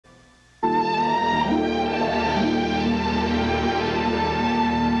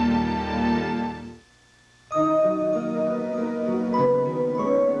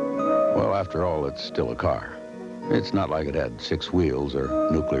it's still a car. It's not like it had 6 wheels or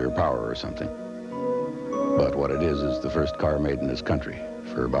nuclear power or something. But what it is the first car made in this country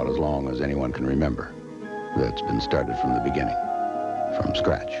for about as long as anyone can remember. That's been started from the beginning, from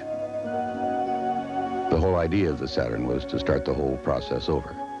scratch. The whole idea of the Saturn was to start the whole process over,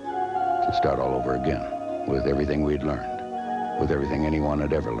 to start all over again with everything we'd learned, with everything anyone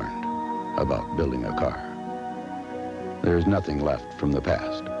had ever learned about building a car. There's nothing left from the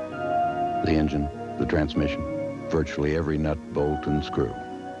past. The engine, the transmission, virtually every nut, bolt, and screw.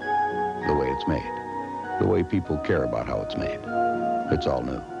 The way it's made. The way people care about how it's made. It's all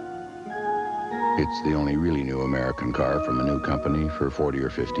new. It's the only really new American car from a new company for 40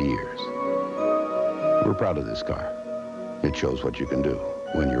 or 50 years. We're proud of this car. It shows what you can do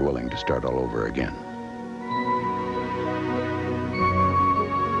when you're willing to start all over again.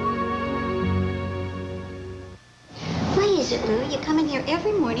 Why is it, Lou? You come in here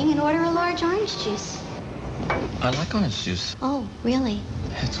every morning and order a large orange juice. I like orange juice. Oh, really?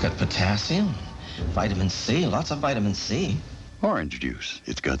 It's got potassium, vitamin C, lots of vitamin C. Orange juice.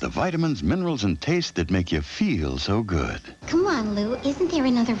 It's got the vitamins, minerals, and taste that make you feel so good. Come on, Lou. Isn't there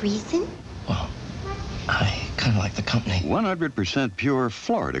another reason? Well, I kind of like the company. 100% pure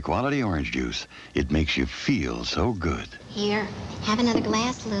Florida quality orange juice. It makes you feel so good. Here, have another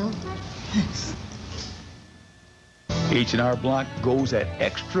glass, Lou. Thanks. H&R Block goes that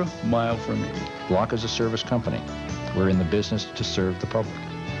extra mile for me. Block is a service company. We're in the business to serve the public.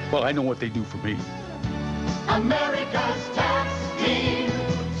 Well, I know what they do for me. America's tax team,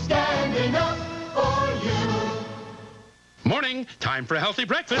 standing up for you. Morning, time for a healthy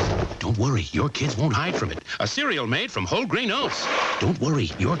breakfast. Don't worry, your kids won't hide from it. A cereal made from whole grain oats. Don't worry,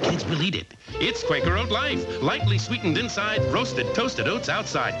 your kids will eat it. It's Quaker Oat Life. Lightly sweetened inside, roasted, toasted oats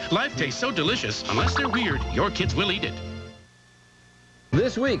outside. Life tastes so delicious, unless they're weird, your kids will eat it.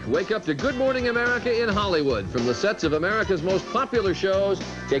 This week, wake up to Good Morning America in Hollywood. From the sets of America's most popular shows,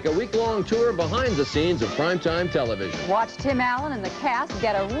 take a week-long tour behind the scenes of primetime television. Watch Tim Allen and the cast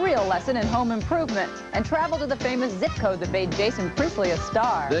get a real lesson in home improvement and travel to the famous zip code that made Jason Priestley a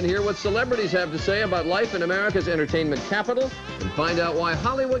star. Then hear what celebrities have to say about life in America's entertainment capital and find out why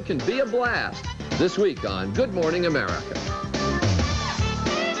Hollywood can be a blast. This week on Good Morning America.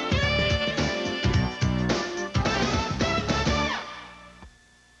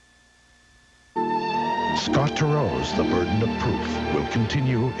 Scott Turo's The Burden of Proof will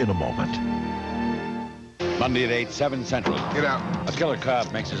continue in a moment. Monday at 8, 7 Central. Get out. A killer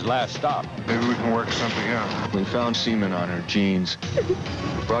cop makes his last stop. Maybe we can work something out. We found semen on her jeans.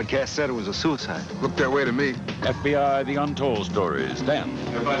 Broadcast said it was a suicide. Looked that way to me. FBI, The Untold stories. Then,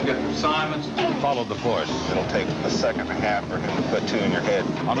 Everybody's got their assignments. follow the force. It'll take a second and a half for him to put 2 in your head.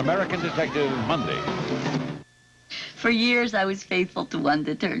 On American Detective Monday. For years, I was faithful to one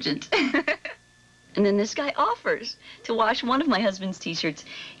detergent. And then this guy offers to wash one of my husband's T-shirts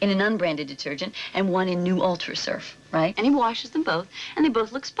in an unbranded detergent and one in new Ultra Surf, right? And he washes them both, and they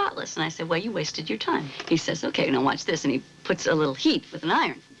both look spotless. And I said, well, you wasted your time. He says, okay, now watch this. And he puts a little heat with an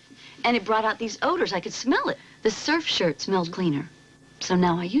iron. And it brought out these odors. I could smell it. The surf shirt smelled cleaner. So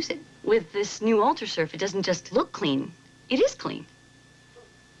now I use it. With this new Ultra Surf, it doesn't just look clean. It is clean.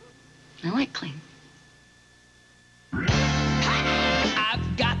 I like clean.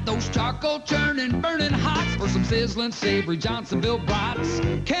 I've got those charcoal churning, burning hots for some sizzling, savory Johnsonville brats.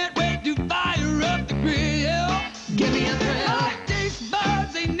 Can't wait to fire up the grill. Give me a thrill. Taste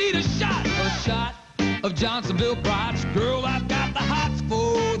buds, they need a shot of Johnsonville brats. Girl, I've got the hots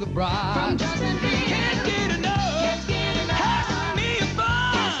for the brats. From Johnsonville, can't get enough. Pass me a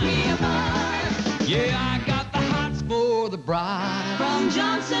bun. Pass me a bun. Yeah, I got the hots for the brats. From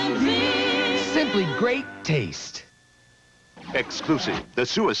Johnsonville. Simply great taste. Exclusive, the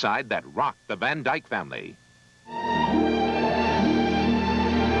suicide that rocked the Van Dyke family.